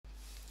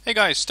Hey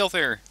guys, Stealth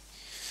here.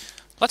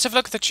 Let's have a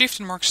look at the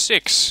Chieftain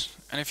Mk6.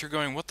 And if you're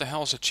going, what the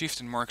hell is a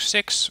Chieftain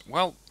Mk6?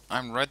 Well,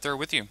 I'm right there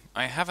with you.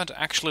 I haven't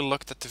actually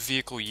looked at the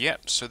vehicle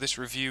yet, so this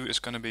review is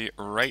going to be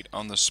right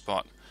on the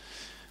spot.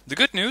 The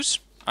good news,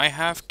 I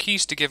have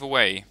keys to give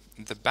away.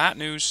 The bad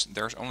news,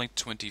 there's only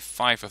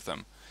 25 of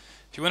them.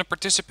 If you want to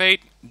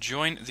participate,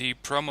 join the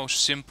Promo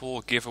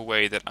Simple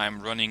giveaway that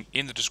I'm running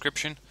in the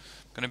description.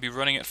 I'm going to be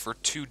running it for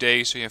 2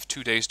 days, so you have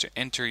 2 days to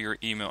enter your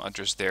email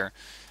address there.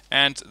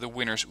 And the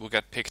winners will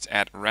get picked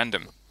at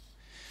random.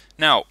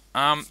 Now,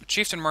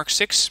 Chieftain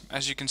Mk6,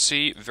 as you can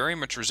see, very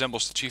much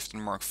resembles the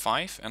Chieftain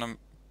Mk5, and I'm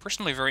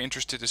personally very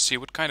interested to see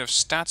what kind of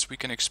stats we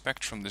can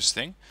expect from this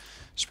thing,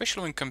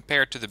 especially when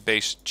compared to the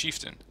base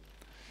Chieftain.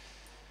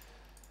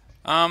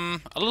 A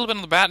little bit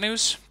on the bad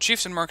news,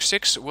 Chieftain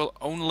Mk6 will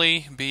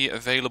only be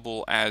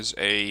available as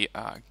a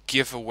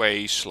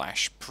giveaway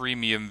 /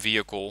 premium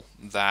vehicle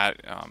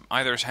that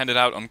either is handed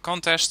out on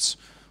contests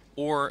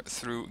or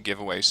through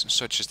giveaways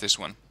such as this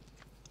one.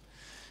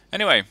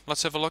 Anyway,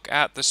 let's have a look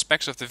at the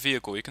specs of the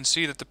vehicle. You can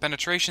see that the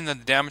penetration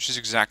and the damage is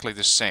exactly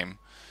the same.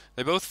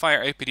 They both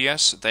fire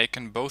APDS, they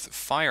can both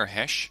fire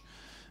HESH.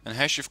 And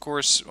HESH, of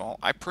course, well,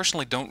 I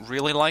personally don't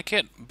really like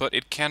it, but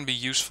it can be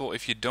useful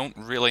if you don't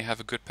really have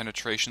a good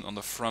penetration on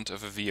the front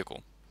of a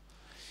vehicle.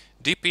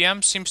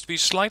 DPM seems to be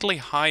slightly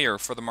higher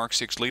for the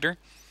Mk6 leader,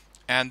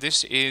 and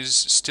this is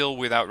still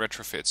without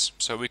retrofits,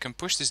 so we can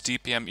push this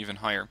DPM even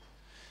higher.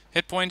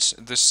 Hit points,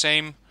 the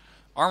same.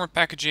 Armor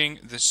packaging,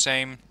 the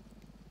same.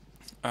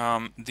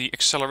 The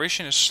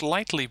acceleration is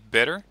slightly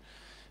better.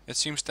 It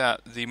seems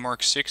that the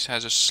Mk6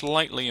 has a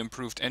slightly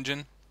improved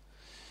engine.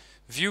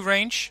 View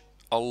range,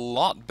 a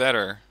lot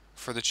better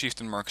for the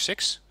Chieftain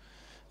Mk6.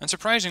 And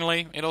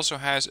surprisingly, it also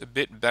has a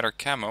bit better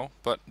camo,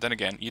 but then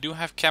again, you do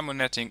have camo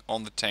netting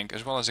on the tank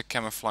as well as a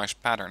camouflage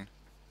pattern.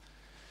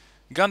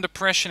 Gun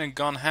depression and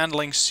gun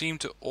handling seem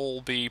to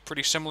all be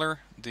pretty similar.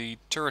 The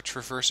turret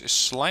traverse is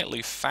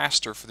slightly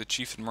faster for the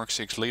Chieftain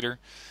Mk6 leader.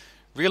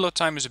 Reload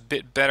time is a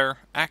bit better,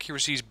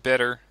 accuracy is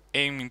better,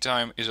 aiming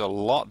time is a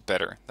lot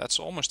better. That's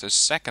almost a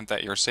second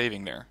that you're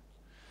saving there.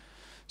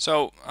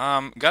 So,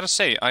 gotta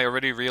say, I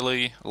already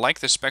really like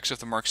the specs of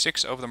the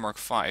Mk6 over the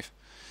Mk5.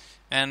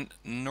 And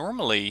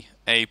normally,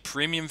 a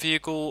premium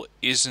vehicle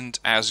isn't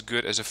as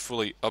good as a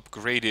fully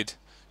upgraded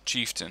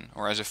Chieftain,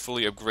 or as a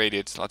fully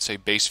upgraded, let's say,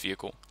 base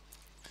vehicle.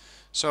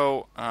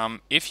 So,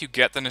 if you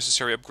get the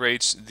necessary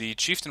upgrades, the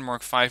Chieftain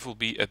Mk5 will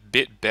be a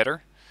bit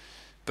better.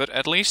 But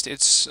at least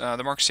it's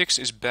the Mk6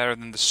 is better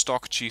than the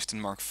stock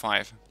Chieftain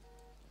Mk5.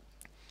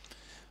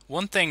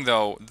 One thing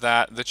though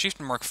that the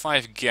Chieftain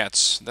Mk5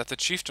 gets that the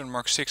Chieftain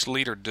Mk6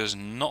 leader does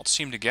not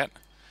seem to get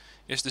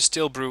is the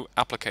Steel Brew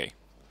applique.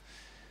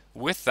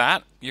 With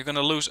that, you're going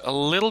to lose a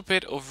little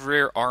bit of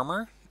rear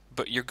armor,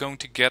 but you're going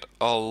to get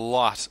a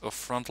lot of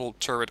frontal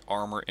turret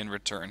armor in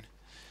return.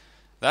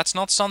 That's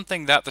not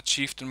something that the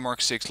Chieftain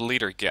Mk6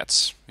 leader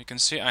gets. You can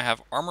see I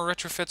have armor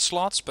retrofit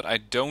slots, but I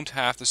don't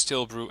have the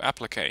Steel Brew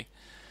applique.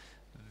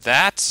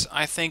 That,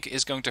 I think,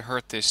 is going to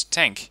hurt this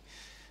tank,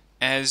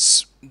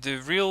 as the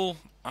real,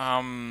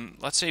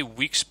 let's say,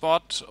 weak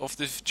spot of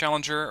the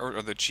Challenger or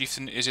the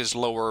Chieftain is his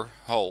lower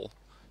hull.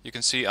 You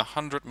can see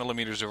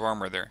 100mm of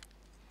armor there.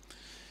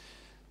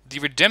 The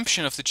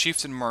redemption of the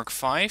Chieftain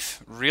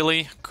Mk5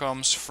 really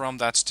comes from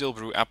that Steel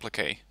Brew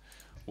applique.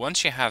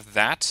 Once you have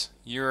that,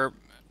 you're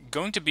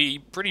going to be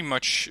pretty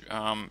much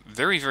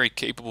very, very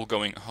capable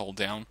going hull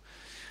down,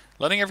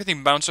 letting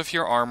everything bounce off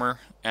your armor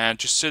and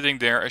just sitting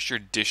there as you're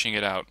dishing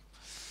it out.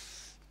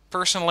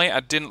 Personally,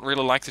 I didn't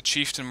really like the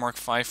Chieftain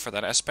Mk5 for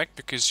that aspect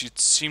because it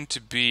seemed to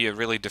be a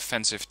really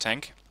defensive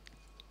tank.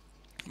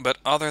 But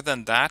other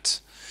than that,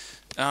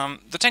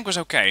 the tank was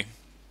okay.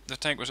 The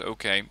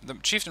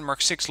Chieftain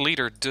Mk6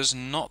 leader does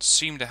not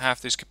seem to have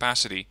this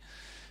capacity.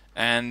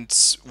 And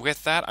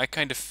with that, I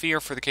kind of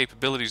fear for the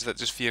capabilities that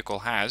this vehicle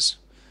has.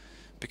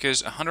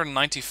 Because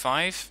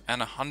 195 and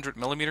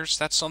 100mm,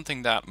 that's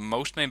something that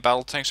most main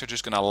battle tanks are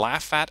just going to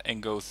laugh at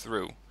and go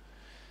through.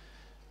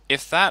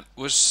 If that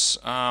was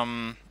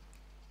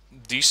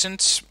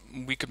decent,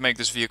 we could make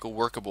this vehicle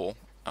workable.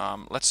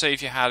 Let's say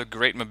if you had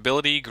great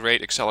mobility,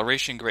 great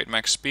acceleration, great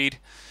max speed,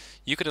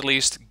 you could at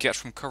least get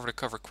from cover to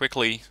cover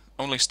quickly,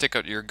 only stick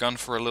out your gun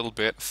for a little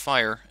bit,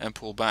 fire, and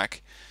pull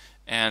back.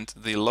 And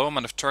the low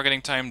amount of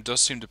targeting time does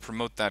seem to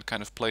promote that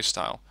kind of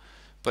playstyle.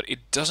 But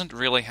it doesn't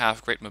really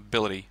have great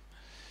mobility.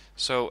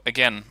 So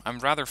again, I'm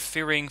rather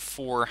fearing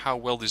for how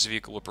well this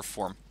vehicle will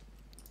perform.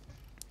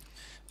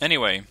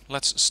 Anyway,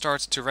 let's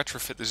start to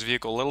retrofit this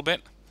vehicle a little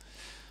bit.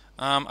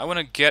 I want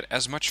to get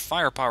as much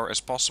firepower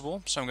as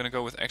possible, so I'm going to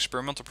go with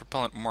Experimental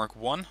Propellant Mark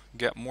 1,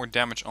 get more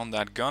damage on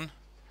that gun.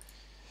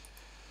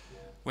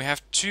 We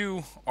have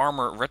 2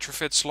 armor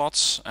retrofit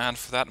slots, and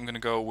for that I'm going to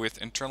go with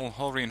Internal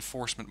Hull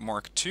Reinforcement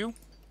Mark 2,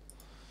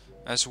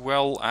 as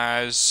well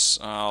as,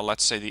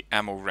 let's say, the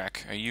ammo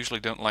rack. I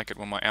usually don't like it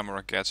when my ammo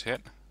rack gets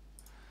hit,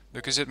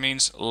 because it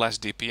means less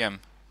DPM.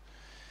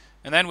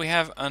 And then we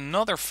have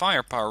another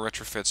firepower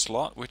retrofit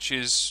slot, which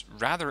is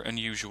rather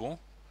unusual.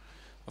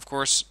 Of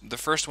course, the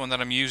first one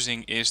that I'm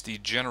using is the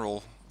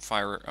general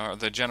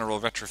the general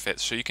retrofit,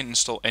 so you can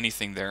install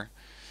anything there.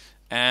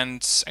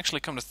 And actually,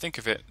 come to think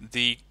of it,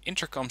 the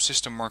intercom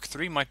system Mark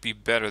III might be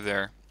better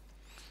there.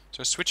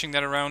 So switching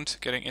that around,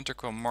 getting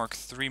intercom Mark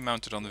III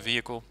mounted on the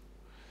vehicle.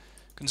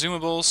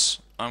 Consumables,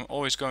 I'm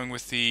always going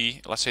with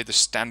the, let's say, the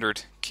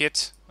standard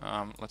kit.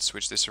 Let's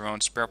switch this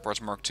around, spare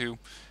parts Mark II.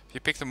 If you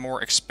pick the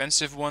more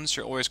expensive ones,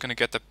 you're always going to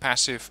get the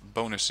passive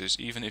bonuses,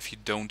 even if you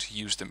don't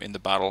use them in the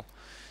battle.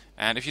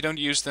 And if you don't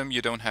use them,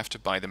 you don't have to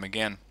buy them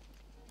again.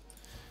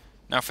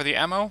 Now for the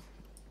ammo,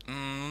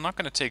 I'm not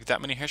going to take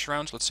that many hash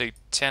rounds. Let's say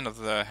 10 of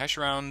the hash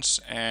rounds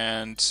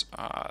and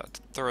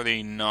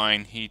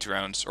 39 heat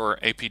rounds, or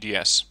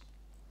APDS.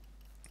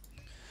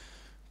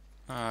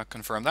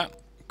 Confirm that.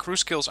 Crew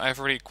skills I have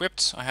already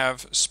equipped. I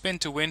have spin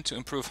to win to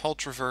improve hull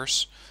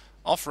traverse,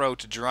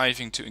 off-road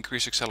driving to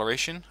increase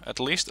acceleration, at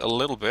least a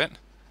little bit.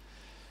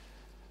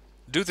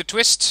 Do the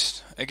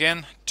twist,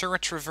 again,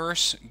 turret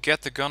traverse,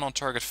 get the gun on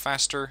target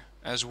faster,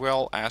 as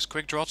well as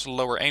quick draw to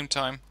lower aim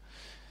time.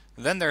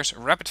 Then there's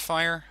rapid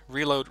fire,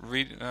 reload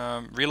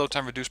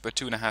time reduced by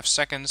 2.5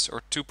 seconds,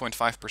 or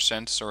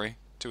 2.5%, sorry,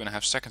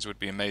 2.5 seconds would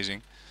be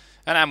amazing.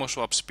 And ammo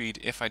swap speed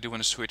if I do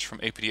want to switch from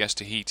APDS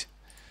to heat.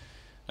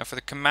 Now for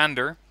the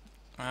commander,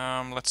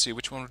 let's see,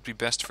 which one would be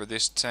best for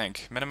this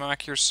tank? Minimum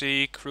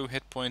accuracy, crew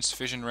hit points,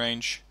 vision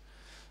range.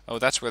 Oh,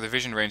 that's where the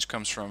vision range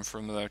comes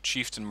from the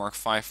Chieftain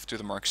Mk5 to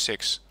the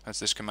Mk6. That's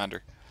this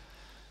commander.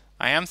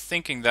 I am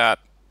thinking that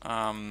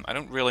I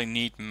don't really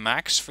need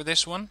max for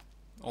this one,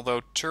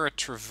 although turret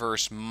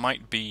traverse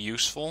might be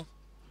useful.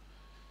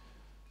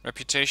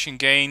 Reputation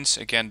gains,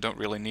 again, don't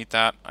really need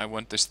that. I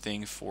want this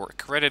thing for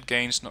credit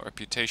gains, not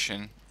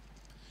reputation.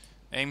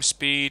 Aim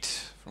speed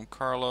from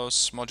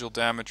Carlos, module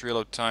damage,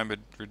 reload time but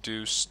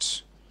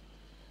reduced.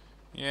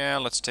 Yeah,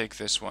 let's take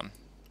this one.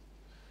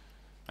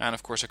 And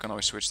of course I can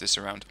always switch this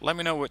around. Let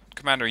me know what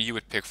commander you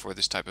would pick for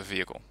this type of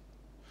vehicle.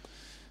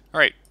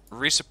 Alright,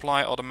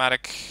 resupply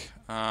automatic,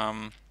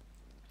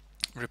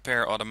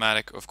 repair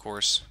automatic of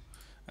course,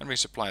 and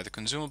resupply the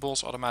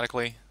consumables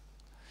automatically.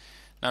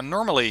 Now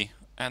normally,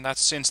 and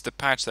that's since the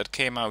patch that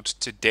came out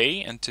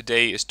today, and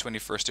today is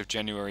 21st of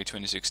January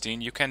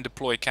 2016, you can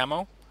deploy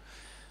camo.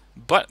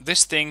 But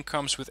this thing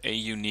comes with a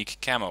unique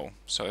camo.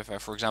 So if I,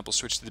 for example,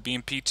 switch to the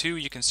BMP2,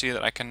 you can see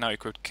that I can now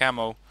equip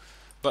camo.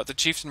 But the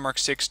Chieftain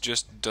Mk6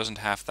 just doesn't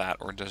have that,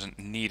 or doesn't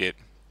need it.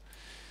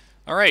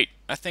 Alright,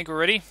 I think we're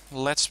ready.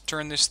 Let's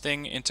turn this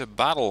thing into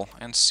battle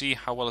and see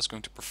how well it's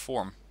going to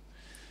perform.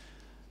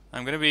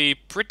 I'm going to be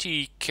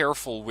pretty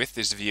careful with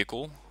this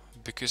vehicle,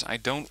 because I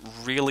don't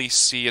really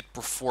see it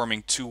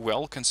performing too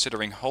well,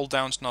 considering hull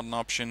down's not an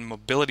option,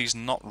 mobility's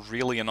not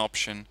really an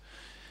option.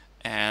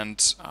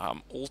 And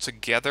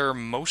altogether,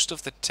 most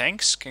of the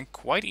tanks can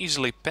quite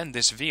easily pen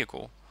this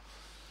vehicle.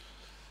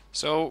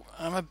 So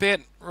I'm a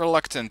bit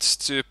reluctant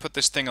to put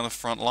this thing on the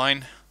front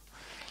line.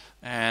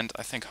 And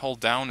I think hull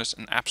down is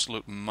an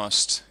absolute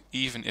must,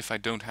 even if I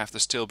don't have the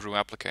steel brew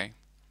applique.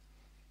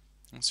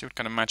 Let's see what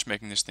kind of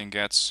matchmaking this thing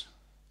gets.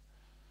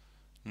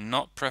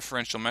 Not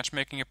preferential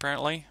matchmaking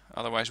apparently,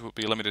 otherwise it would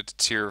be limited to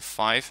tier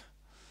 5.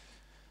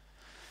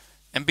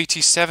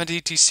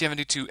 MBT-70,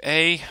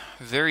 T-72A,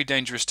 very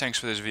dangerous tanks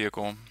for this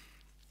vehicle.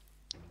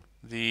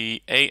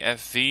 The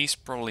AFVs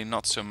probably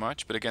not so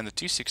much, but again the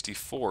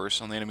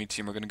T-64s on the enemy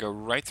team are going to go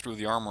right through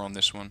the armor on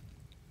this one.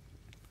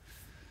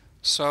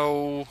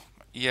 So,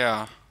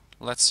 yeah,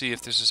 let's see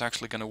if this is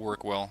actually going to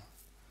work well.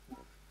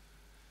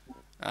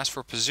 As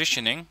for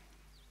positioning,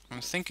 I'm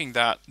thinking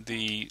that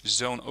the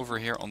zone over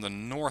here on the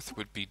north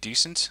would be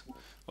decent.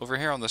 Over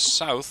here on the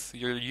south,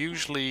 you're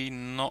usually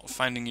not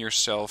finding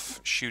yourself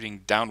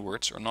shooting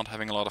downwards or not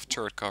having a lot of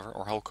turret cover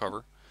or hull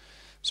cover.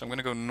 So I'm going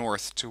to go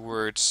north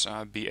towards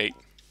B8.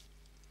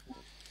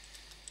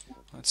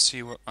 Let's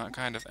see what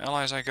kind of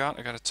allies I got.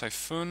 I got a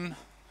Typhoon,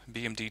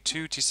 BMD-2,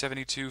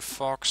 T-72,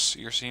 Fox,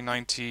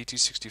 ERC-90,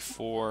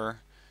 T-64,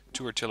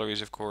 2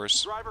 artilleries of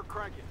course. 2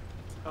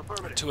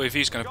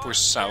 AVs going to push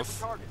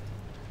south.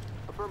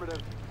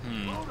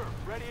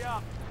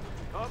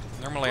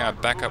 Normally I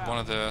back up one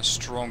of the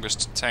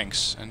strongest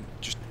tanks and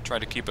just try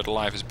to keep it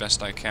alive as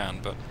best I can,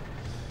 but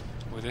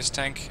with this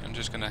tank I'm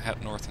just going to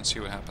head north and see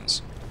what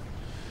happens.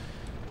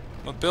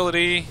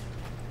 Mobility,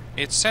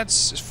 it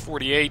says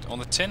 48 on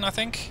the tin I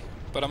think,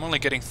 but I'm only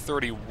getting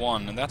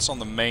 31 and that's on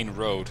the main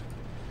road.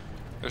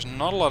 There's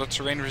not a lot of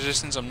terrain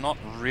resistance, I'm not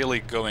really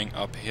going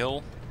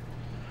uphill.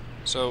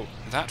 So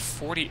that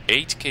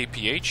 48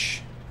 kph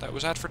that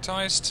was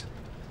advertised,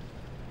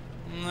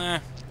 nah,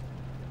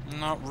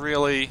 not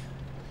really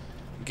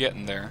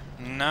getting there.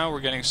 Now we're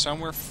getting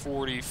somewhere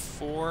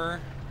 44.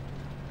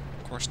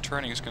 Of course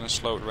turning is going to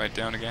slow it right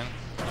down again.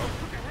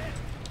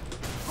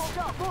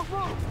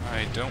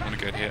 I don't want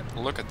to get hit.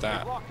 Look at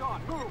that.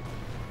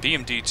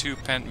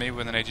 BMD-2 penned me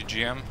with an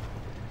ATGM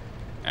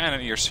and an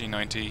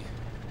ERC-90.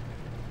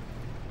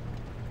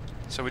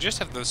 So we just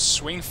have the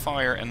swing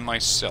fire and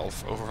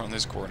myself over on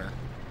this corner.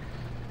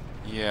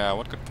 Yeah,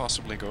 what could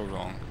possibly go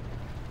wrong?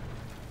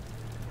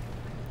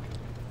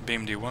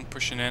 BMD-1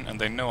 pushing in,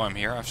 and they know I'm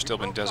here. I've still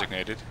been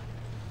designated.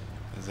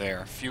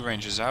 There, few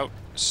ranges out.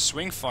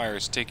 Swing fire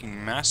is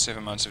taking massive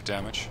amounts of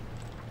damage.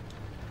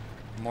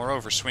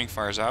 Moreover, swing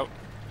fire's out.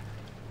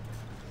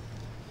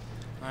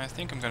 I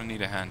think I'm gonna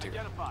need a hand here.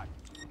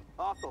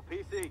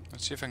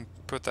 Let's see if I can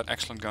put that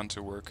excellent gun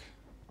to work.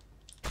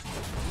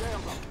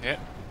 Hit.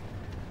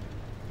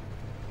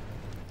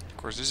 Of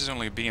course, this is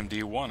only a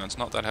BMD-1, it's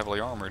not that heavily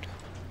armored.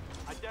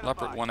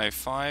 Leopard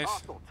 1A5,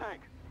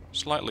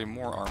 slightly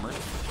more armored.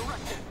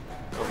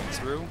 Going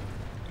through.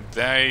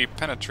 They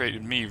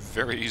penetrated me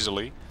very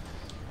easily.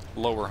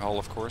 Lower hull,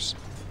 of course.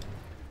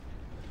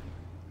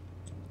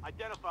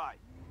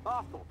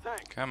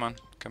 Come on,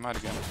 come out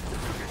again.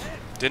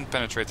 Didn't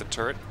penetrate the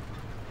turret.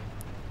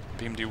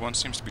 BMD-1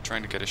 seems to be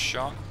trying to get a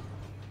shot.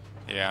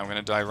 Yeah, I'm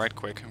gonna die right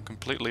quick. I'm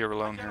completely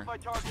alone here.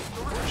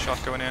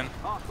 Shot going in.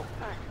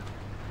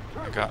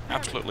 I got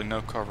absolutely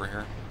no cover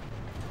here.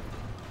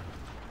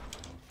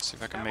 Let's see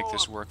if I can make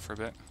this work for a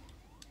bit.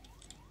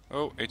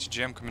 Oh,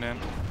 HGM coming in.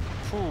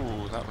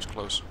 Ooh, that was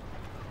close.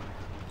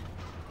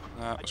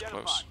 That was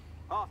close.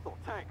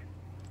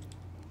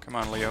 Come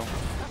on, Leo.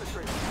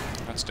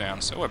 Let's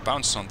dance. Oh, I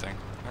bounced something.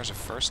 There's a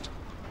first.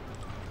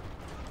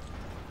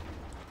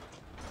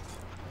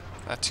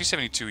 That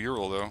T-72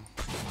 Ural, though.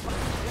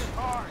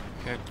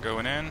 Hit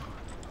going in.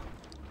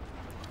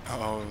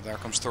 Oh, there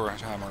comes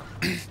Thor's hammer.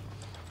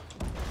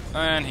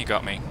 And he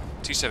got me.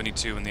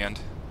 T-72 in the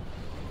end.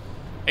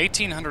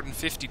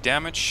 1850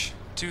 damage,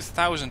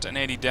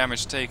 2080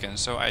 damage taken.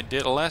 So I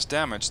did less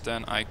damage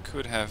than I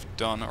could have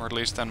done, or at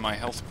least than my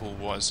health pool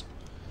was.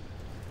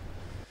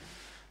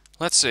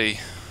 Let's see.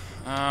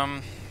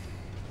 I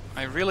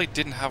really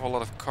didn't have a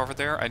lot of cover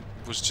there. I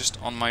was just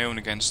on my own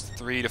against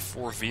 3 to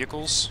 4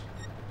 vehicles.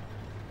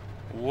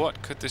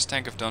 What could this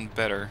tank have done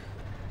better?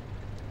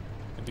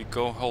 Maybe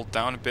go hold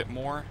down a bit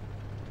more.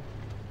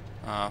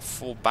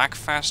 Fall back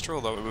faster,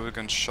 although we would have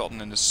been shot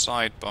in the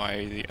side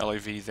by the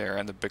LAV there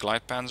and the big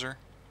light panzer.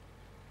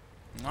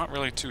 Not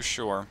really too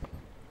sure.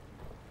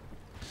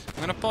 I'm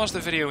going to pause the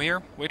video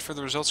here, wait for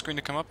the results screen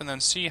to come up, and then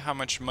see how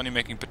much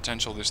money-making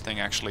potential this thing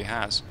actually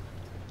has.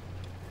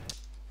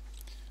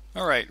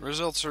 Alright,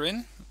 results are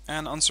in,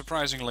 and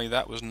unsurprisingly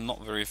that was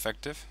not very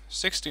effective.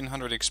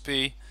 1600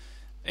 XP,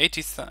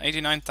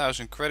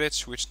 89,000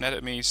 credits, which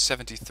netted me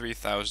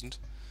 73,000.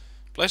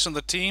 Place on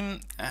the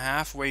team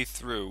halfway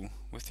through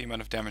with the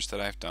amount of damage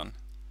that I've done.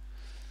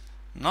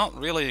 Not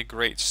really a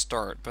great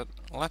start, but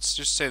let's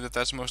just say that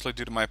that's mostly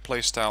due to my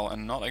playstyle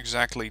and not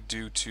exactly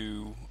due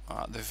to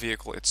the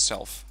vehicle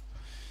itself.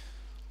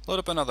 Load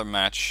up another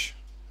match.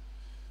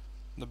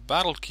 The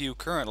battle queue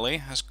currently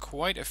has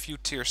quite a few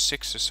tier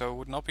 6s, so I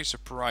would not be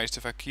surprised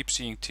if I keep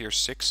seeing tier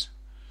 6.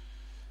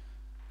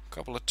 A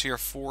couple of tier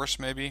 4s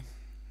maybe.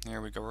 There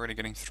we go, already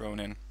getting thrown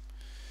in.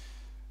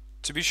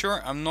 To be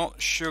sure, I'm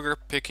not sugar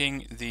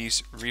picking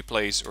these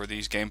replays or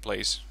these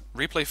gameplays.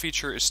 Replay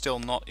feature is still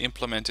not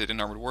implemented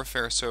in Armored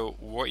Warfare, so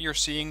what you're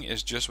seeing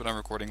is just what I'm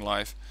recording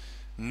live.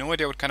 No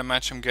idea what kind of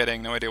match I'm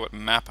getting, no idea what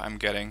map I'm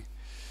getting.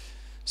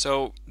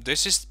 So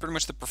this is pretty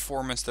much the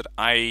performance that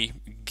I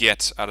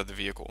get out of the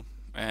vehicle.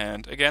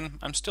 And again,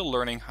 I'm still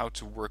learning how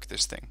to work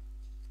this thing.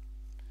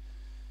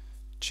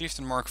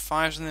 Chieftain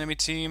Mk5's in the enemy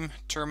team,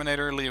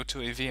 Terminator, Leo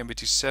 2AV,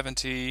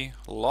 MBT-70,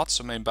 lots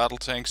of main battle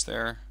tanks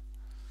there.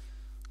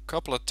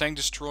 Couple of tank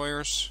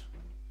destroyers.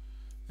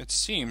 It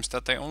seems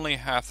that they only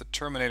have the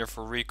Terminator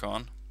for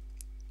recon.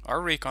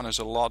 Our recon is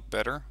a lot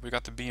better. We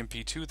got the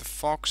BMP-2, the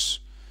Fox,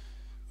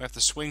 we have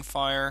the Swing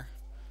Fire,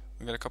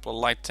 we got a couple of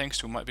light tanks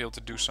who might be able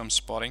to do some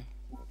spotting.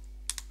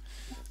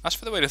 As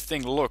for the way the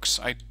thing looks,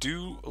 I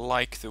do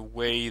like the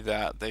way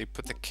that they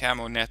put the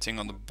camo netting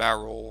on the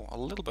barrel, a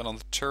little bit on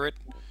the turret,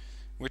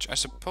 which I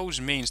suppose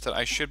means that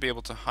I should be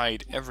able to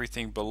hide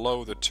everything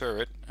below the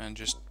turret and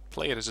just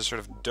play it as a sort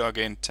of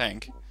dug-in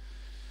tank.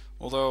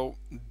 Although,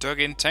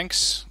 dug-in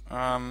tanks,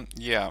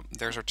 yeah,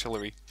 there's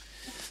artillery.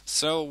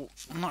 So,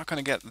 I'm not going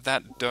to get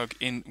that dug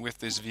in with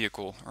this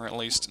vehicle, or at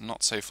least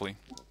not safely.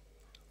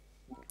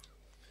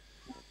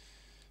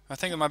 I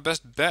think that my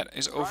best bet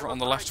is over on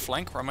the left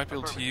flank, where I might be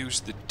able to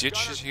use the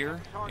ditches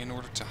here in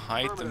order to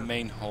hide the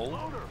main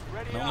hull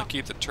and only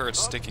keep the turrets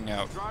sticking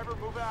out.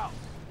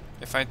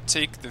 If I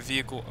take the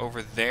vehicle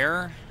over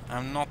there,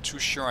 I'm not too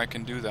sure I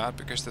can do that,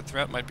 because the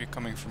threat might be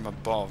coming from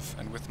above,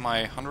 and with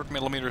my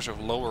 100mm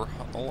of lower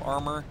hull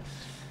armor,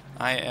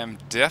 I am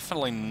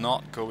definitely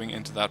not going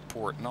into that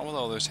port, not with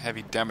all those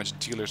heavy damage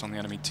dealers on the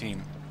enemy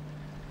team.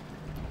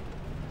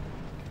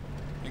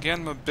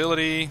 Again,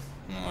 mobility,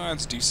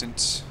 it's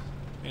decent.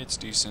 It's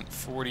decent.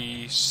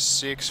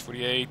 46,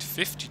 48,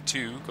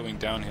 52 going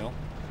downhill.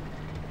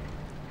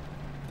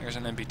 There's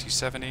an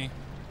MBT-70.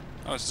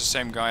 Oh, it's the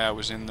same guy I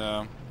was in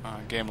the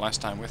game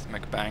last time with,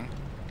 McBang.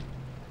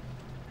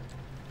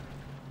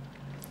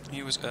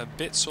 He was a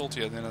bit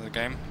salty at the end of the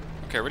game.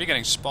 Okay, already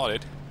getting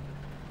spotted.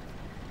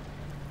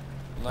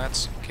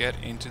 Let's get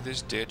into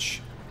this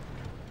ditch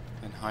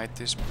and hide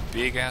this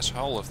big ass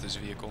hull of this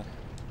vehicle.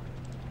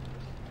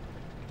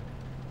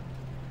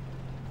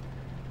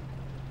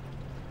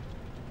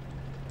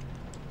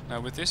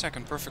 Now with this I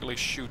can perfectly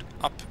shoot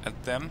up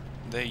at them.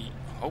 They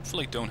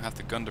hopefully don't have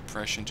the gun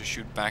depression to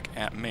shoot back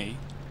at me.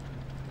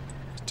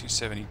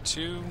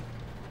 T-72,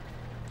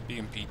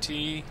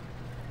 BMPT.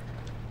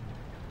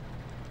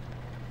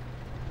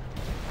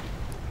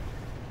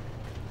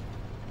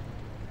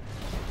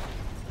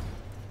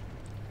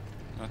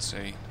 Let's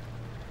see.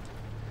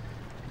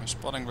 My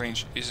spotting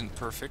range isn't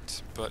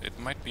perfect, but it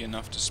might be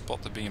enough to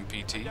spot the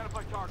BMPT.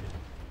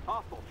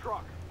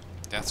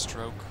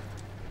 Deathstroke.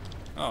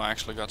 Oh, I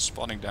actually got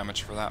spotting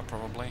damage for that,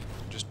 probably.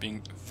 Just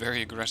being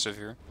very aggressive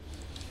here.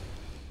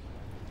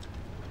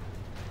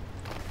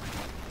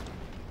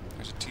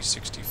 There's a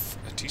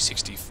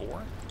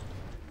T-64?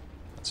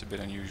 That's a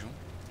bit unusual.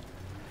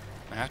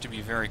 I have to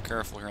be very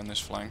careful here on this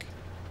flank.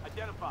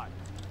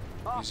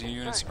 These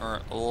units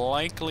are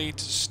likely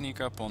to sneak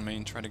up on me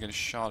and try to get a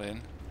shot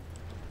in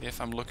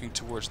if I'm looking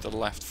towards the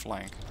left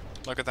flank.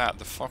 Look at that,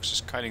 the Fox is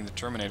kiting the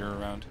Terminator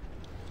around.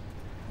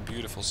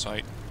 Beautiful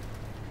sight.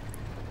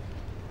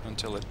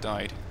 Until it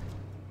died.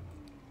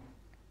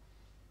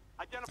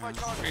 I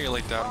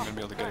really doubt I'm going to be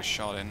able to get a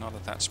shot in, not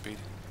at that speed.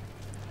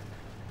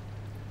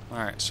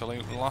 Alright, so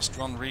last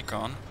run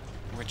recon,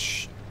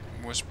 which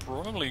was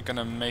probably going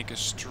to make a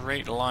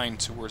straight line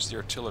towards the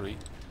artillery.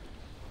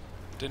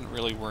 Didn't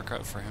really work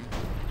out for him.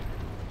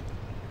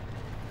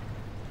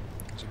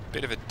 There's a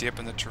bit of a dip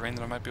in the terrain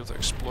that I might be able to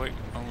exploit,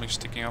 only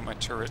sticking out my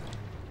turret.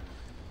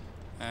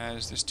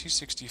 As this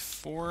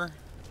T-64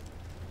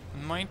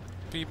 might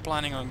be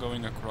planning on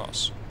going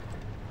across.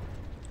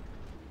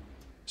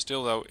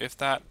 Still though, if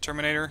that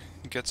Terminator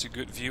gets a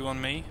good view on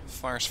me,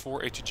 fires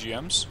 4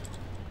 ATGMs,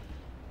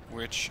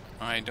 which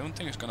I don't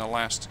think is going to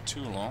last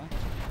too long,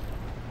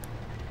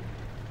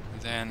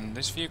 then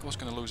this vehicle is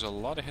going to lose a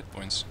lot of hit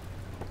points.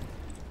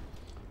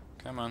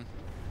 Come on.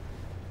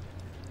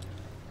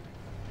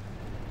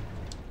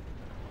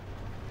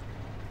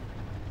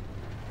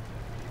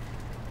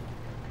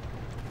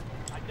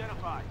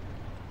 Identified.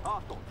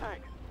 Hostile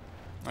tank.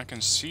 I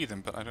can see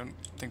them, but I don't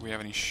think we have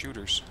any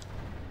shooters.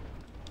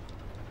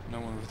 No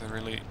one with a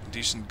really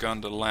decent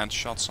gun to land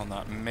shots on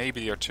that.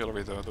 Maybe the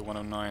artillery though, the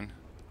 109.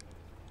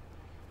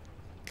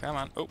 Come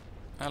on. Oh,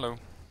 hello.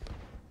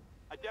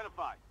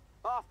 Identified.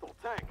 Hostile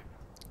tank.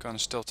 Gun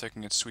is still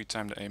taking its sweet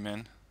time to aim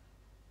in.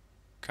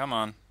 Come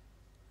on.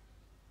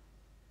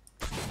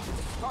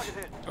 Target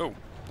hit. Oh,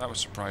 that was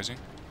surprising.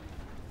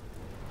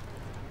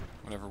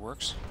 Whatever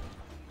works.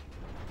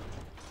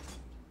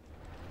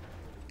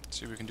 Let's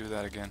see if we can do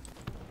that again.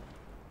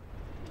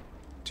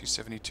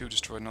 T-72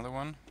 destroyed another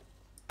one.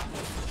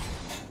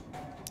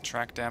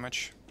 Track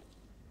damage.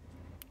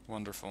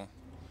 Wonderful.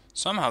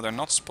 Somehow they're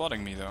not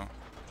spotting me though.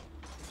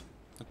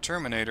 The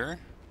Terminator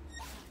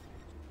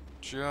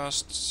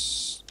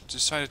just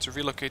decided to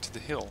relocate to the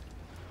hill.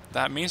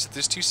 That means that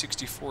this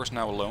T-64 is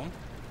now alone.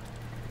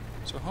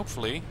 So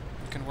hopefully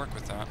we can work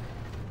with that.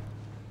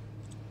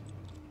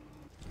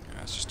 Yeah,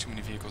 there's just too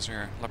many vehicles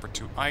here. Leopard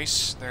 2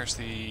 ice. There's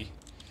the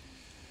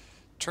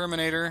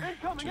Terminator.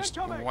 Just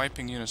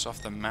wiping units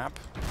off the map.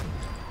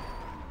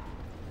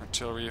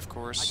 Artillery, of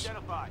course.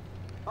 Identified.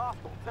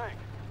 Hostile tank.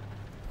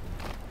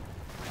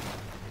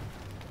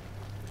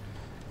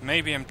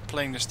 Maybe I'm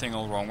playing this thing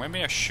all wrong.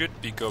 Maybe I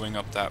should be going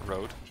up that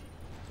road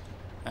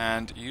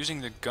and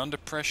using the gun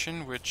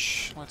depression,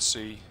 which, let's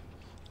see,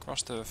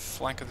 across the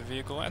flank of the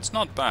vehicle. That's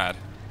not bad.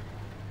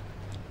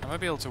 I might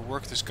be able to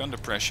work this gun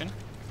depression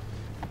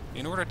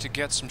in order to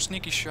get some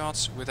sneaky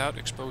shots without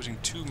exposing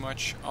too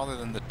much other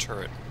than the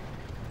turret.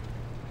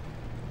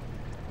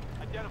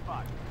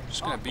 Identified. It's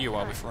going to be a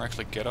while before I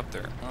actually get up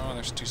there. Oh,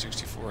 there's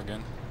 264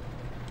 again.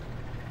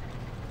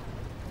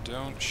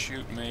 Don't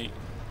shoot me.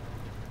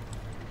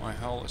 My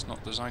hull is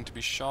not designed to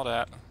be shot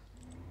at.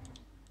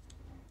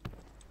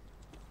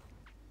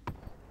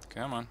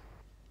 Come on.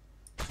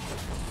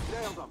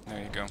 There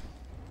you go.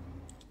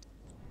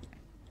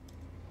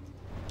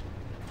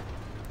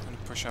 Gonna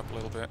push up a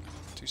little bit.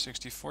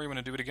 264, you want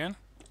to do it again?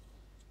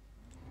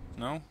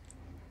 No?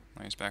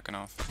 No, he's backing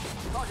off.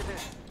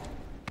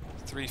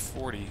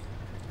 340.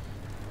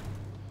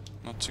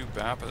 Not too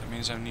bad, but that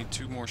means I need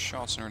 2 more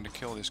shots in order to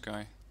kill this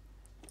guy.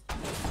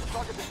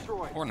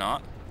 Or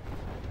not.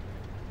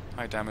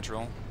 High damage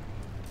roll.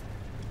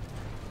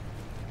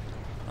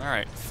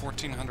 Alright,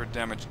 1400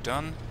 damage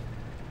done.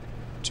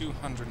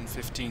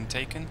 215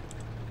 taken.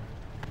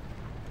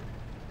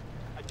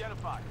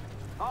 Identified.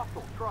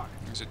 Hostile truck.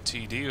 There's a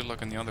TD who's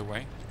looking the other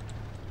way.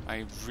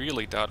 I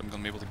really doubt I'm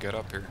going to be able to get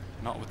up here.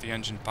 Not with the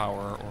engine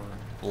power or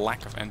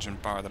lack of engine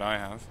power that I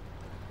have.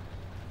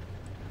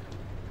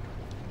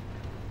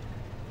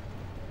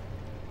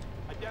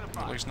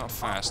 At least not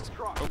fast.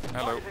 Oh,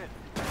 hello.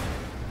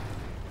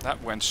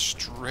 That went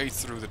straight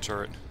through the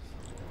turret.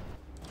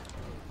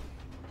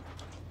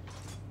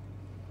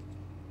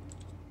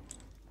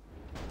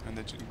 And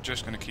they're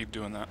just going to keep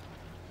doing that.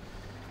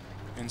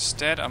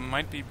 Instead, I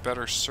might be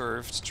better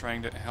served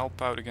trying to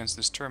help out against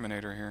this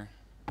Terminator here.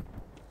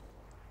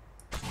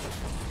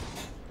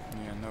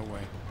 Yeah, no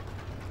way.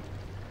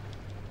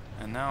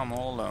 And now I'm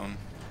all alone.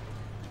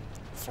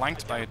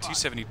 Flanked by a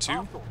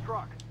T-72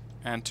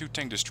 and 2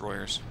 tank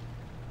destroyers,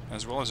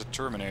 as well as a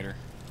Terminator.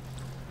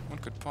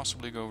 What could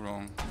possibly go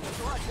wrong?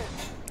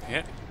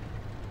 Hit.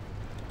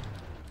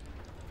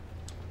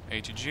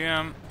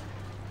 ATGM.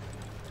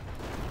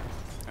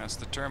 That's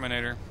the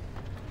Terminator.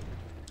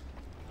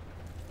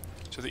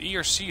 So the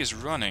ERC is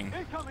running.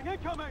 Incoming!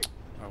 Incoming!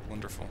 Oh,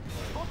 wonderful.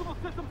 Multiple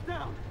systems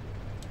down.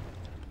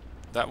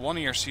 That one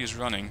ERC is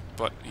running,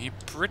 but he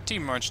pretty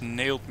much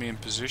nailed me in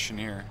position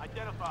here.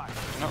 Identified.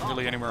 There's not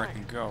really anywhere I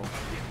can go.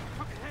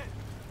 Took a hit.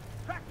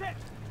 Tracked it.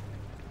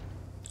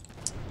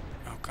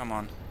 Oh, come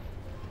on.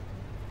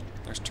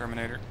 There's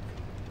Terminator.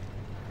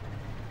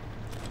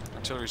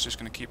 Artillery's just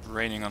gonna keep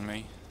raining on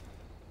me.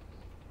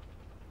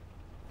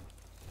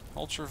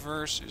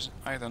 Ultraverse is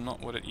either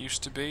not what it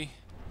used to be,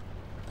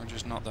 or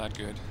just not that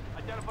good.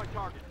 Identify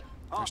target.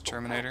 There's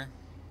Terminator.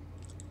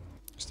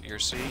 There's the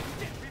ERC.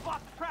 We've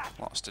lost the track.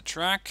 Lost the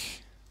track.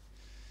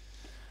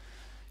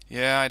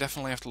 Yeah, I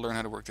definitely have to learn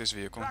how to work this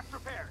vehicle. Track's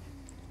repaired.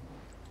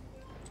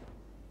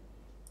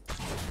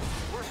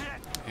 We're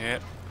hit.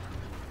 Hit.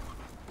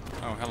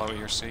 Oh, hello,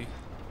 ERC.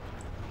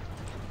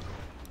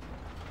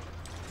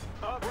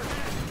 We're hit.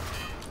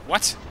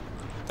 What?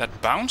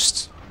 That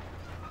bounced?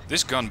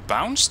 This gun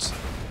bounced?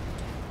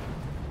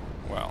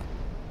 Well,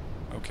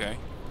 okay.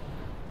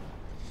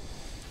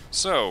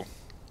 So,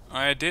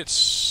 I did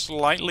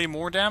slightly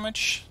more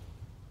damage.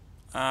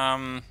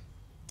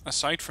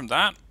 Aside from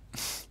that,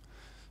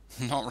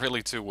 not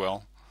really too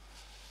well.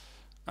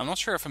 I'm not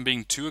sure if I'm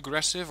being too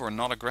aggressive or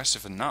not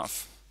aggressive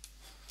enough.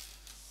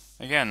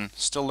 Again,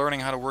 still learning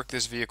how to work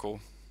this vehicle.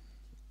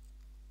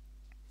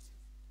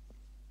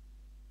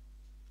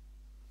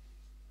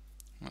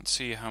 Let's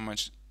see how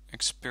much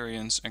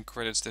experience and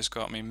credits this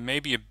got me.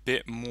 Maybe a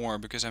bit more,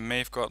 because I may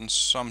have gotten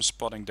some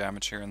spotting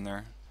damage here and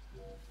there.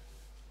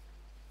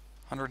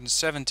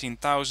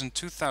 117,000,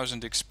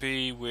 2,000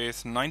 XP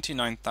with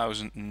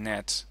 99,000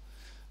 net.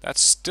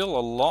 That's still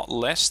a lot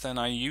less than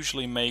I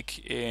usually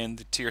make in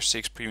the tier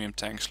 6 premium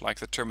tanks like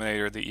the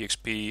Terminator, the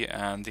EXP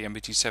and the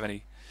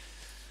MBT-70.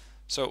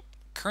 So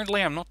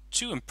currently I'm not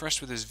too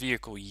impressed with this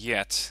vehicle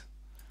yet.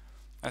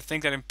 I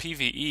think that in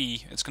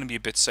PvE it's going to be a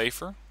bit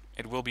safer.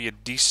 It will be a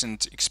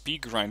decent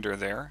XP grinder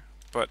there,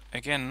 but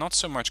again, not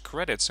so much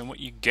credits, and what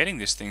you're getting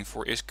this thing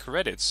for is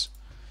credits.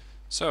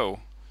 So,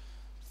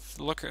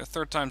 look, a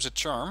third time's a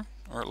charm,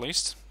 or at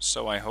least,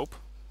 so I hope.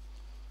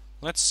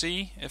 Let's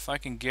see if I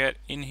can get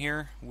in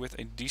here with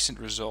a decent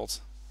result.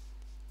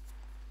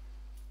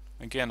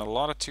 Again, a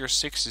lot of tier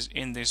 6s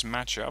in this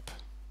matchup.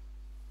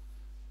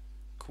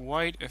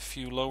 Quite a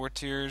few lower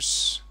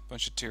tiers,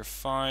 bunch of tier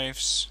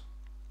 5s.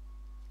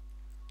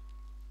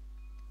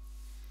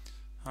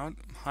 How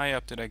high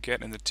up did I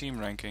get in the team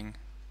ranking?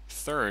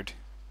 Third.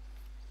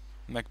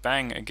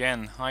 Mk5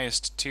 again,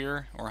 highest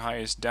tier or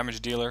highest damage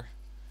dealer.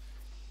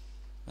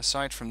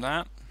 Aside from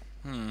that,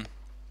 And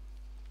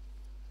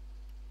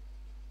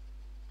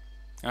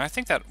I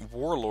think that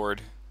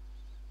Warlord,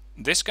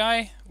 this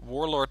guy,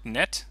 Warlord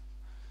Net,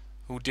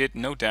 who did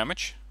no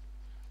damage,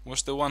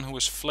 was the one who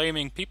was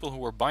flaming people who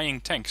were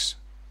buying tanks.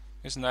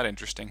 Isn't that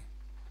interesting?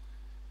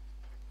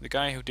 The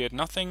guy who did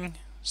nothing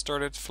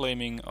started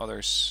flaming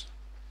others.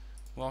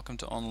 Welcome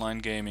to online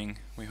gaming.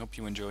 We hope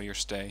you enjoy your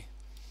stay.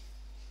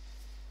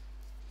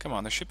 Come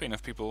on, there should be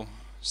enough people.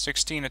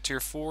 16 at tier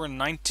 4,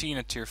 19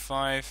 at tier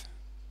 5.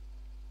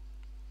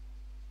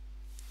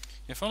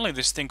 If only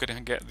this thing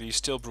could get the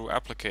Steel Brew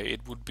applique,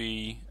 it would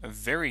be a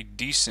very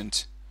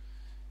decent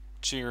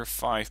tier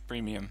 5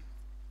 premium.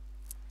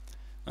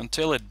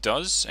 Until it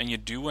does, and you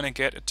do want to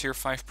get a tier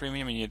 5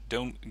 premium and you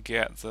don't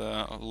get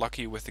the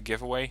lucky with the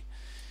giveaway,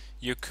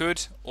 you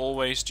could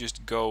always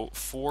just go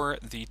for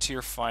the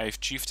tier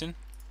 5 Chieftain,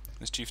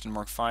 this Chieftain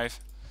Mk5,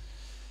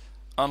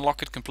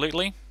 unlock it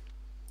completely,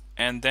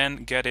 and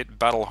then get it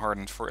battle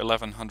hardened for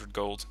 1100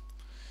 gold.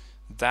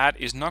 That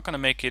is not going to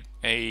make it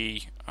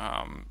a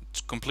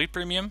complete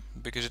premium,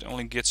 because it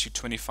only gets you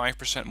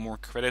 25% more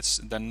credits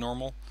than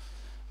normal,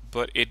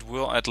 but it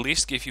will at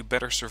least give you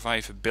better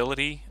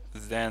survivability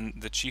than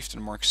the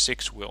Chieftain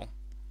Mk6 will.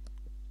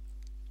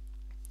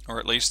 Or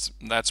at least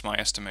that's my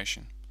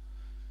estimation.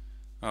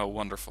 Oh,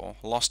 wonderful.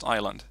 Lost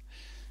Island.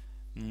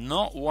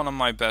 Not one of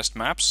my best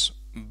maps,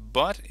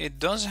 but it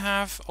does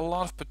have a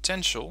lot of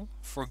potential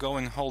for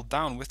going hull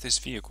down with this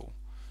vehicle.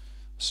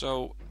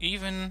 So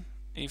even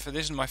if it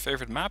isn't my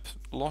favorite map,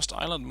 Lost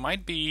Island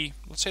might be,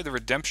 let's say, the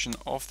redemption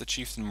of the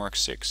Chieftain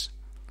Mk6.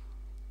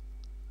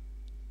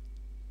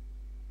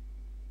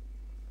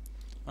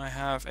 I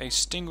have a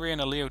Stingray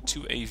and a Leo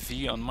 2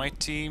 AV on my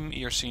team,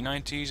 ERC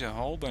 90s, a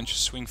whole bunch of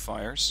swing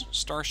fires,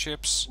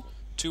 starships,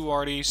 2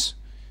 arties.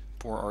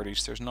 Poor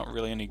arties, there's not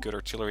really any good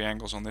artillery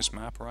angles on this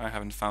map, or I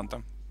haven't found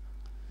them.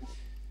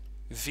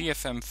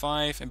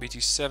 VFM5,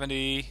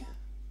 MBT-70,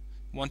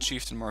 1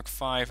 Chieftain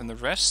Mk5, and the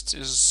rest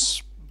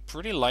is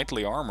pretty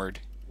lightly armored.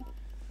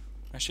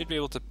 I should be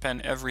able to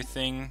pen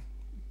everything,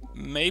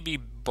 maybe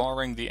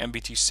barring the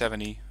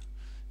MBT-70.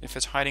 If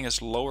it's hiding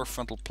its lower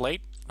frontal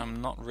plate,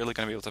 I'm not really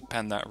going to be able to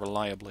pen that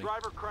reliably.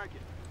 Driver crank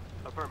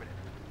it. Affirmative.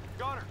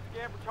 Gunner,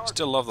 scan for target.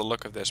 Still love the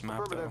look of this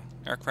map though.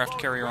 Aircraft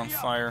carrier on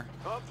fire,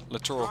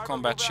 littoral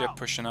combat ship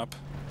pushing up.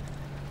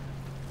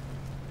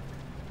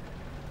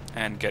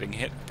 And getting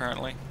hit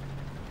apparently.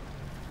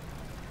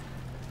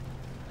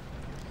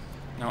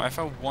 Now if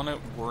I want to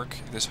work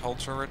this hull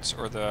turret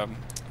or the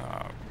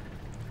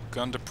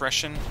gun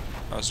depression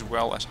as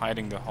well as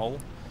hiding the hull,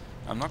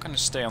 I'm not going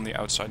to stay on the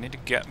outside. I need to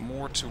get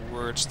more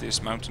towards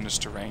this mountainous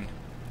terrain.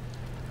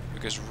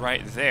 Because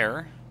right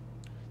there,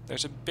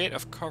 there's a bit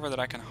of cover that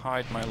I can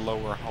hide my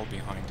lower hull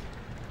behind.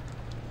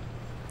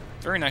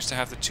 Very nice to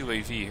have the 2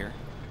 AV here.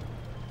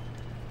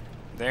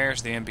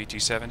 There's the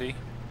MBT-70.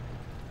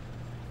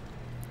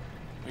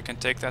 We can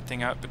take that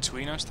thing out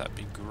between us, that'd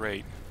be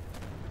great.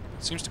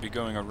 It seems to be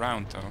going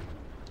around though.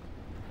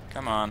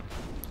 Come on.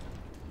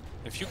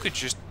 If you could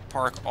just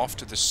park off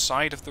to the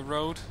side of the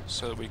road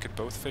so that we could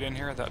both fit in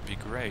here, that'd be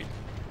great.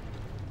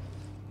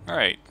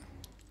 Alright.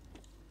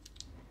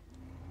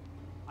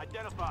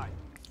 Identified.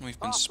 We've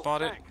been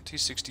spotted.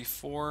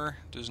 T-64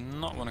 does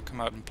not want to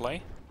come out and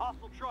play.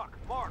 Hostile truck.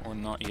 Mark. Or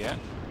not yet.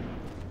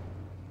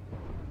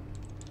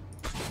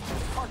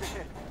 Target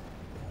hit.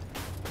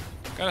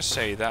 Gotta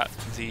say that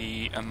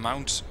the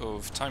amount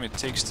of time it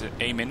takes to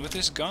aim in with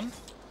this gun,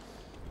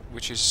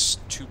 which is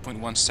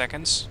 2.1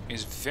 seconds,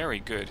 is very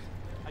good.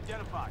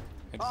 Identified.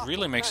 It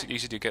really makes it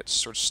easy to get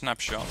sort of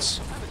snapshots.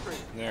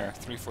 There,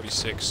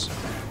 346.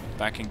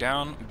 Backing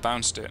down,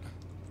 bounced it.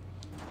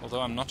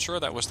 Although I'm not sure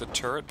that was the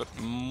turret, but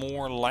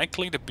more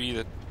likely to be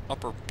the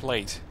upper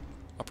plate.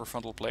 Upper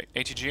frontal plate.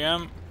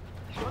 ATGM.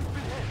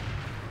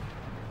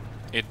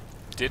 It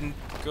didn't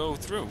go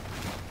through.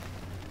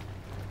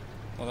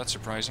 Well, that's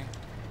surprising.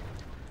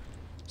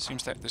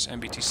 Seems that this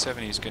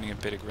MBT-70 is getting a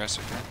bit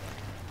aggressive here.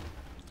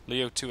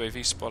 Leo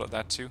 2AV spotted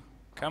that too.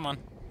 Come on.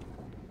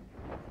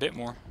 Bit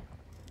more.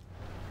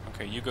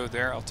 Okay, you go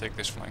there, I'll take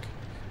this flank.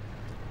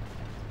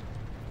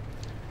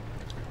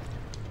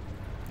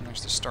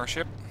 There's the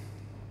starship.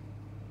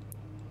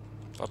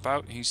 Pop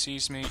out, he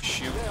sees me,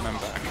 shoot, and I'm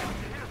back.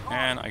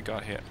 And I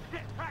got hit.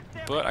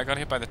 But I got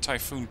hit by the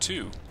Typhoon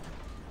too.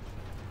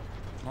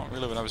 Not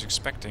really what I was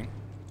expecting.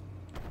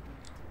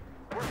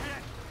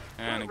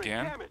 And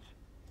again.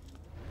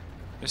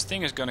 This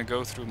thing is gonna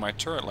go through my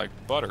turret like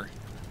butter.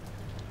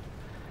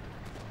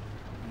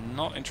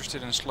 Not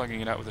interested in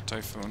slugging it out with a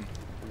Typhoon.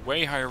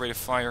 Way higher rate of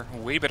fire,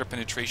 way better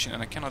penetration,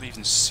 and I cannot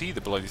even see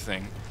the bloody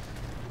thing.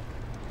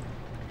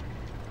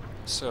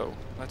 So,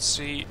 let's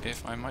see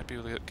if I might be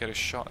able to get a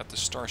shot at the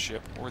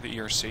starship or the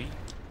ERC.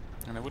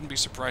 And I wouldn't be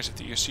surprised if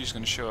the ERC is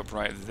going to show up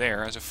right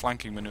there as a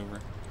flanking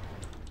maneuver.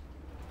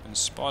 Been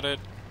spotted.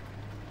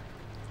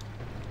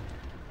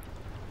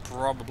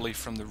 Probably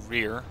from the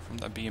rear, from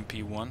that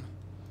BMP-1.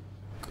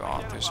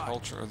 God, this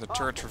ultra, or the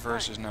turret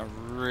traverse is now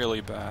really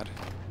bad.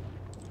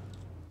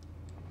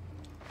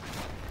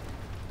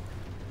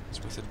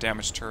 It's with the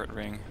damaged turret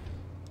ring.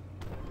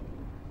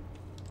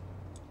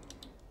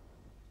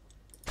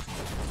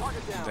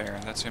 There,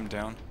 that's him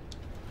down.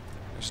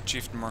 There's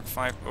Chieftain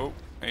Mk5. Oh,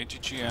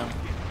 AGGM.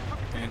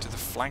 Into the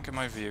flank of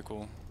my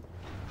vehicle.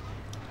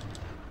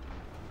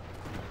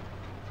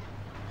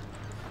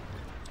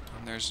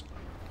 And there's...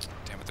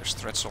 Damn it, there's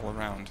threats all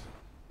around.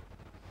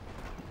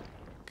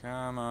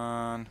 Come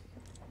on.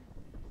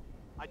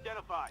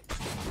 Identified.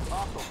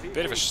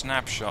 Bit of a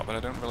snapshot, but I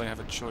don't really have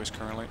a choice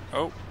currently.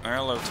 Oh,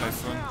 hello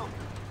Typhoon.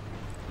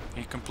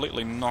 He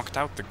completely knocked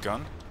out the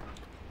gun.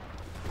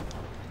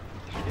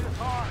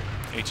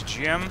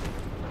 ATGM.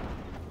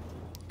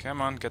 Come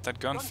on, get that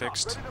gun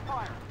fixed.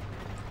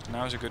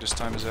 Now's as good a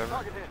time as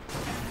ever.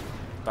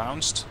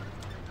 Bounced.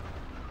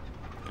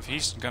 If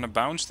he's gonna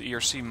bounce, the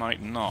ERC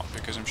might not,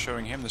 because I'm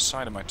showing him the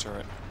side of my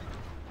turret.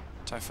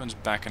 Typhoon's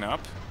backing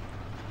up.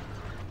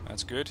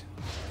 That's good.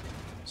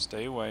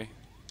 Stay away.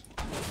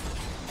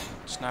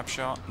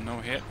 Snapshot, no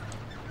hit.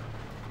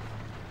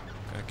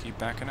 Gotta keep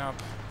backing up.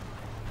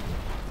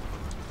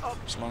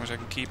 As long as I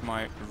can keep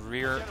my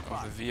rear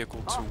of the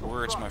vehicle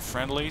towards my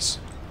friendlies,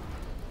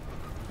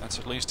 that's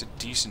at least a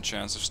decent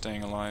chance of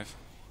staying alive.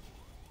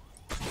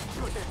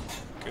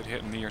 Good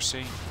hit in the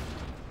ERC.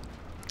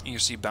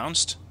 ERC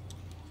bounced.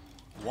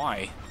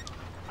 Why?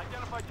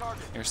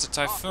 Here's the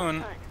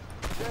Typhoon.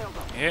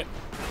 Hit.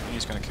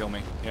 He's gonna kill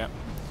me. Yeah.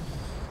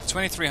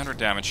 2300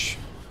 damage.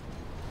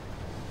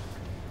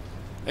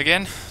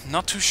 Again,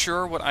 not too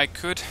sure what I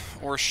could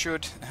or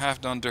should have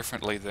done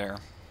differently there.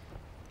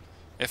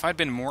 If I'd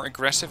been more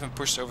aggressive and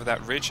pushed over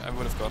that ridge, I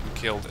would have gotten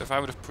killed. If I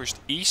would have pushed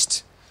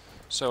east,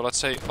 so let's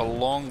say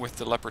along with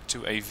the Leopard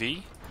 2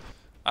 AV,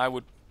 I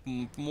would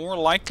more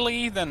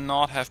likely than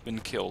not have been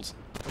killed.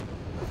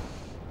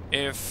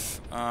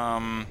 If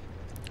I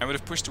would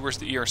have pushed towards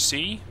the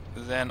ERC,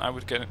 then I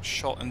would get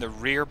shot in the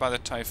rear by the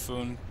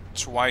Typhoon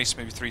twice,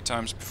 maybe 3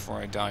 times before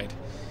I died.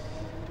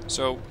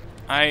 So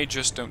I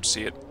just don't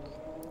see it.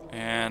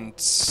 And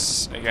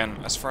again,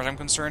 as far as I'm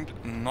concerned,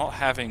 not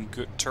having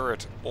good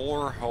turret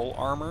or hull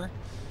armor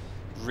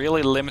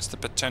really limits the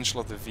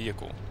potential of the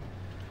vehicle.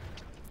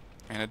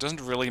 And it doesn't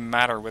really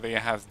matter whether you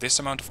have this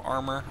amount of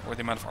armor or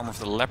the amount of armor of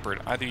the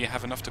Leopard. Either you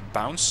have enough to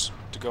bounce,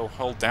 to go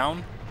hull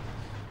down,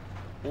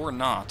 or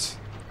not.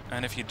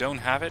 And if you don't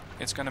have it,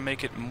 it's going to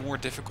make it more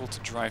difficult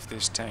to drive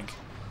this tank.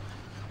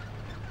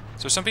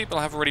 So some people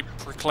have already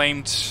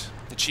proclaimed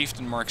the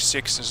Chieftain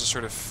Mk6 as a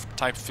sort of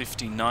Type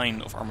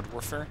 59 of armored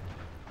warfare.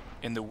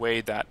 in the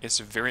way that it's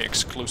a very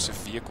exclusive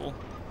vehicle.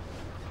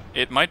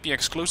 It might be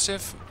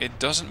exclusive, it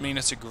doesn't mean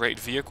it's a great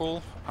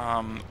vehicle,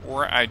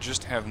 or I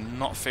just have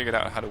not figured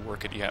out how to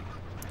work it yet.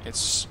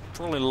 It's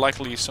probably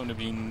likely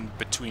something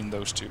between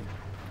those two.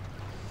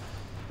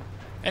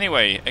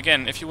 Anyway,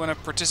 again, if you want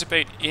to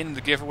participate in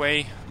the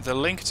giveaway, the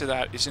link to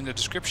that is in the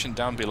description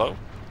down below.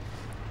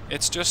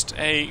 It's just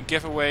a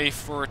giveaway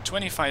for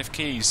 25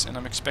 keys, and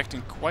I'm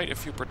expecting quite a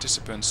few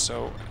participants,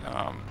 so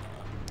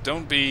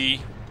don't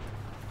be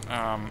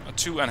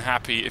too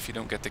unhappy if you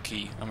don't get the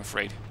key, I'm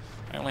afraid.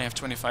 I only have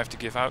 25 to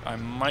give out. I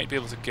might be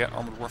able to get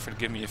Armored Warfare to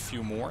give me a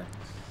few more,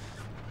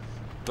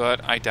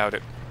 but I doubt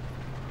it.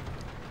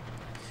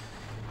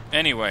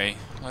 Anyway,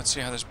 let's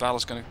see how this battle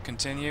is going to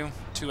continue.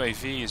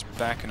 2AV is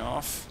backing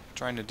off,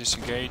 trying to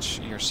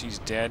disengage. ERC's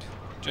dead.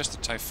 Just a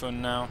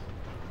Typhoon now.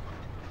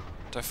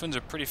 Typhoon's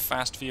a pretty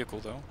fast vehicle,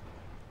 though.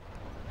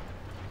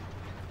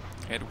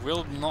 It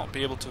will not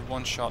be able to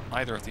one-shot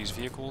either of these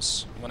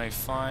vehicles.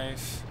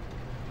 1A5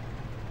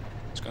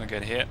 is going to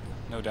get hit,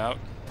 no doubt,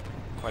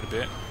 quite a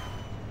bit.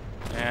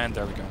 And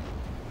there we go.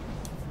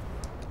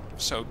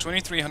 So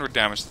 2300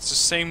 damage. That's the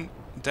same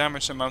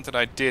damage amount that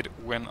I did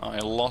when I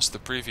lost the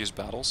previous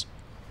battles.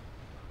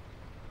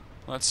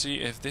 Let's see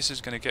if this is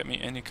going to get me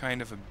any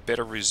kind of a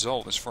better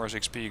result as far as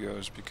XP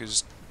goes,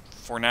 because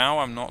for now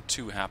I'm not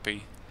too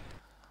happy.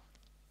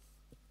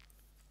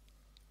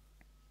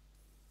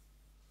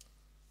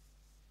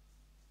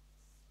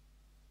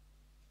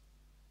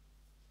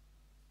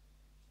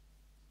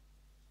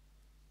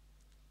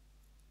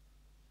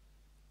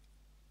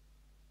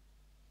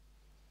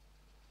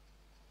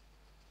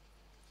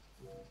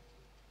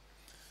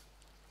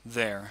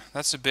 There,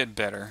 that's a bit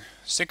better.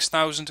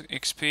 6,000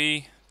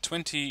 XP,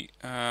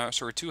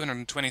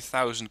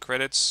 220,000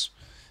 credits.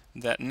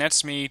 That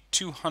nets me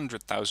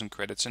 200,000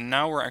 credits, and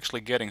now we're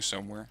actually getting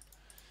somewhere.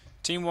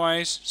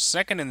 Team-wise,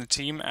 second in the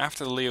team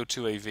after the Leo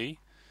 2AV.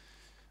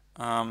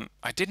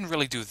 I didn't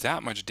really do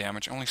that much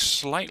damage, only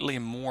slightly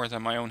more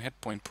than my own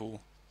hit point pool.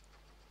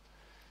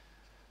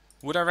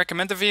 Would I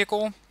recommend the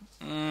vehicle?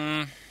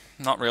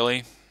 Not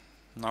really.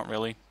 Not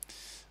really.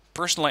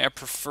 Personally, I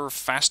prefer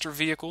faster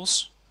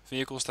vehicles.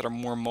 Vehicles that are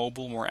more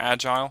mobile, more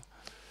agile,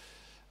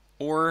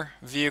 or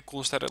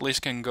vehicles that at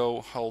least can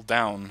go hull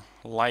down,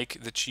 like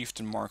the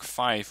Chieftain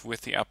Mk5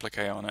 with the applique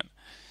on it.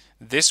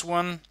 This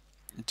one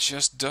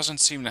just doesn't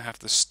seem to have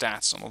the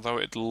stats, and although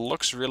it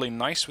looks really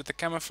nice with the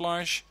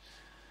camouflage,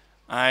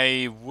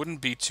 I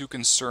wouldn't be too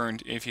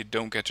concerned if you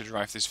don't get to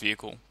drive this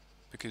vehicle,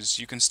 because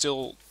you can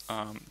still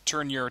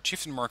turn your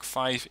Chieftain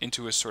Mk5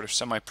 into a sort of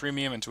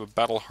semi-premium, into a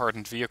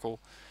battle-hardened vehicle,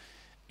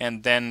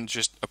 and then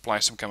just apply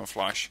some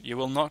camouflage. You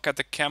will not get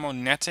the camo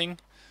netting,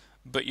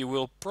 but you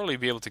will probably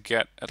be able to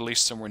get at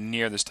least somewhere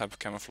near this type of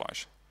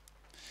camouflage.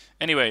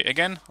 Anyway,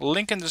 again,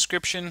 link in the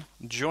description,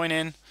 join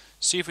in,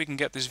 see if we can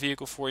get this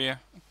vehicle for you.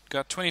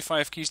 Got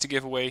 25 keys to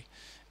give away,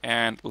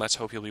 and let's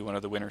hope you'll be one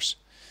of the winners.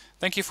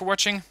 Thank you for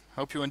watching,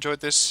 hope you enjoyed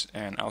this,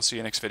 and I'll see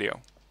you next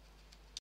video.